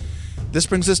it. This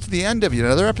brings us to the end of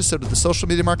another episode of the Social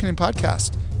Media Marketing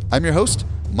Podcast. I'm your host,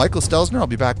 Michael Stelzner. I'll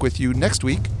be back with you next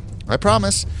week. I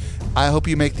promise. I hope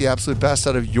you make the absolute best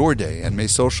out of your day, and may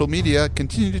social media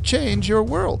continue to change your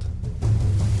world.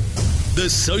 The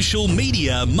Social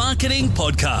Media Marketing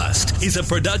Podcast is a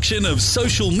production of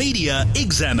Social Media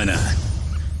Examiner.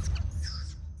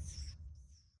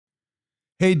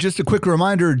 Hey, just a quick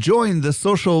reminder, join the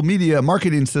Social Media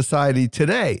Marketing Society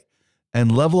today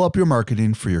and level up your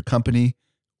marketing for your company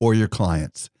or your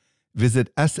clients.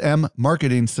 Visit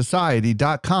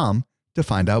smmarketingsociety.com to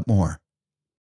find out more.